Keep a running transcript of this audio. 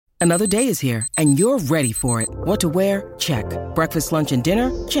Another day is here, and you're ready for it. What to wear? Check. Breakfast, lunch, and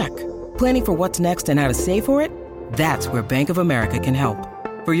dinner? Check. Planning for what's next and how to save for it? That's where Bank of America can help.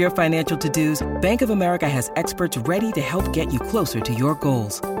 For your financial to-dos, Bank of America has experts ready to help get you closer to your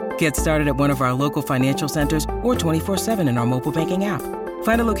goals. Get started at one of our local financial centers or 24/7 in our mobile banking app.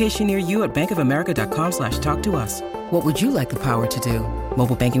 Find a location near you at bankofamerica.com/talktous. What would you like the power to do?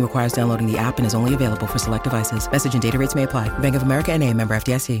 Mobile banking requires downloading the app and is only available for select devices. Message and data rates may apply. Bank of America N.A., member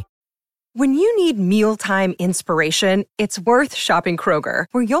FDIC. When you need mealtime inspiration, it's worth shopping Kroger,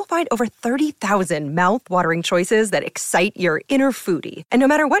 where you'll find over 30,000 mouth-watering choices that excite your inner foodie. And no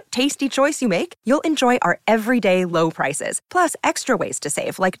matter what tasty choice you make, you'll enjoy our everyday low prices, plus extra ways to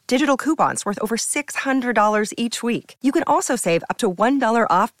save, like digital coupons worth over $600 each week. You can also save up to $1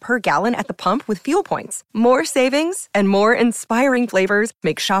 off per gallon at the pump with fuel points. More savings and more inspiring flavors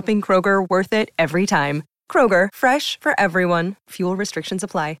make shopping Kroger worth it every time. Kroger, fresh for everyone. Fuel restrictions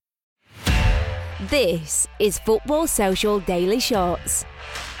apply. This is Football Social Daily Shots.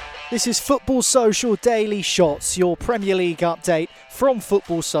 This is Football Social Daily Shots, your Premier League update from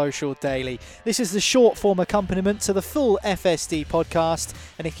Football Social Daily. This is the short form accompaniment to the full FSD podcast,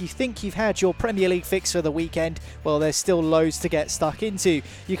 and if you think you've had your Premier League fix for the weekend, well, there's still loads to get stuck into.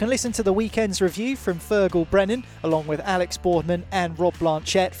 You can listen to the weekend's review from Fergal Brennan, along with Alex Boardman and Rob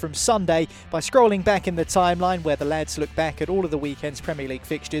Blanchett from Sunday, by scrolling back in the timeline where the lads look back at all of the weekend's Premier League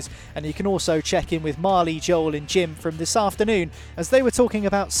fixtures, and you can also check in with Marley, Joel and Jim from this afternoon, as they were talking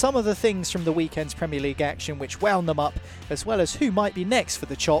about some of the things from the weekend's Premier League action which wound them up, as well as who might be next for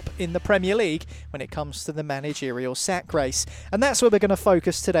the chop in the Premier League when it comes to the managerial sack race. And that's where we're going to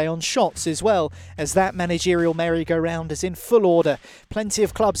focus today on shots as well, as that managerial merry-go-round is in full order. Plenty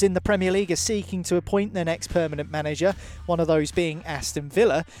of clubs in the Premier League are seeking to appoint their next permanent manager, one of those being Aston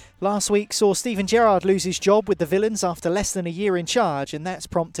Villa. Last week saw Steven Gerrard lose his job with the Villains after less than a year in charge, and that's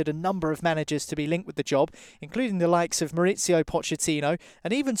prompted a number of managers to be linked with the job, including the likes of Maurizio Pochettino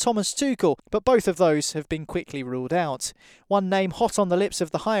and even Thomas Tuchel, but both of those have been quickly ruled out. One name hot on the lips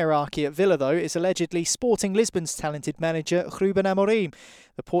of the hierarchy at Villa, though, is allegedly Sporting Lisbon's talented manager Ruben Amorim.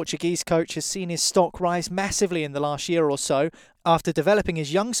 The Portuguese coach has seen his stock rise massively in the last year or so after developing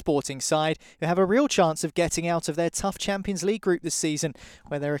his young Sporting side, who have a real chance of getting out of their tough Champions League group this season,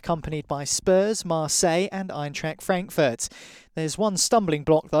 where they're accompanied by Spurs, Marseille and Eintracht Frankfurt. There's one stumbling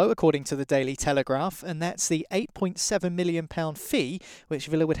block, though, according to the Daily Telegraph, and that's the £8.7 million fee which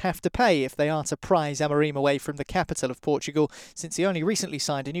Villa would have to pay if they are to prize Amorim away from the capital of Portugal, since he only recently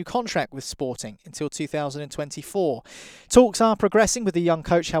signed a new contract with Sporting until 2024. Talks are progressing with the young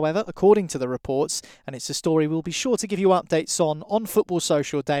coach, however, according to the reports, and it's a story we'll be sure to give you updates on Football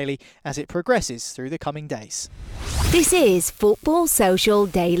Social Daily as it progresses through the coming days. This is Football Social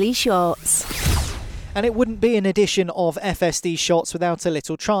Daily Shots. And it wouldn't be an edition of FSD Shots without a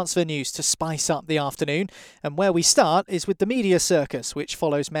little transfer news to spice up the afternoon. And where we start is with the media circus, which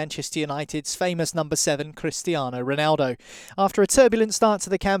follows Manchester United's famous number 7, Cristiano Ronaldo. After a turbulent start to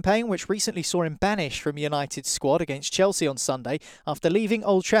the campaign, which recently saw him banished from United's squad against Chelsea on Sunday, after leaving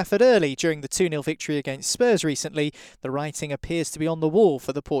Old Trafford early during the 2-0 victory against Spurs recently, the writing appears to be on the wall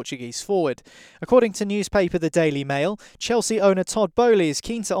for the Portuguese forward. According to newspaper The Daily Mail, Chelsea owner Todd Boehly is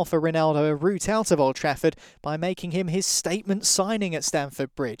keen to offer Ronaldo a route out of Old Trafford by making him his statement signing at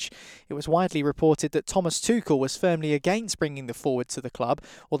Stamford Bridge. It was widely reported that Thomas Tuchel was firmly against bringing the forward to the club,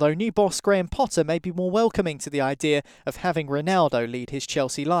 although new boss Graham Potter may be more welcoming to the idea of having Ronaldo lead his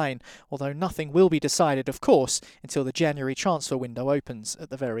Chelsea line, although nothing will be decided, of course, until the January transfer window opens at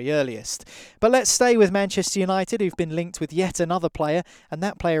the very earliest. But let's stay with Manchester United, who've been linked with yet another player, and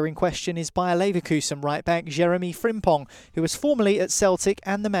that player in question is Bayer Leverkusen right-back Jeremy Frimpong, who was formerly at Celtic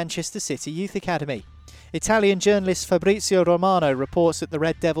and the Manchester City Youth Academy. Italian journalist Fabrizio Romano reports that the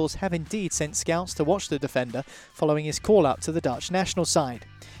Red Devils have indeed sent scouts to watch the defender following his call-up to the Dutch national side.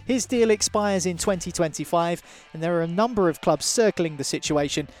 His deal expires in 2025, and there are a number of clubs circling the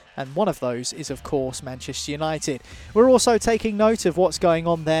situation, and one of those is, of course, Manchester United. We're also taking note of what's going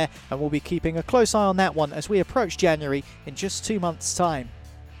on there, and we'll be keeping a close eye on that one as we approach January in just 2 months' time.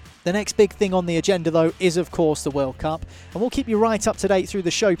 The next big thing on the agenda, though, is of course the World Cup, and we'll keep you right up to date through the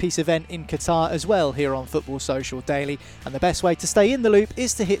showpiece event in Qatar as well here on Football Social Daily, and the best way to stay in the loop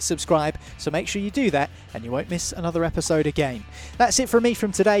is to hit subscribe, so make sure you do that and you won't miss another episode again. That's it from me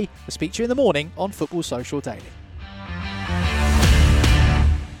from today. We'll speak to you in the morning on Football Social Daily.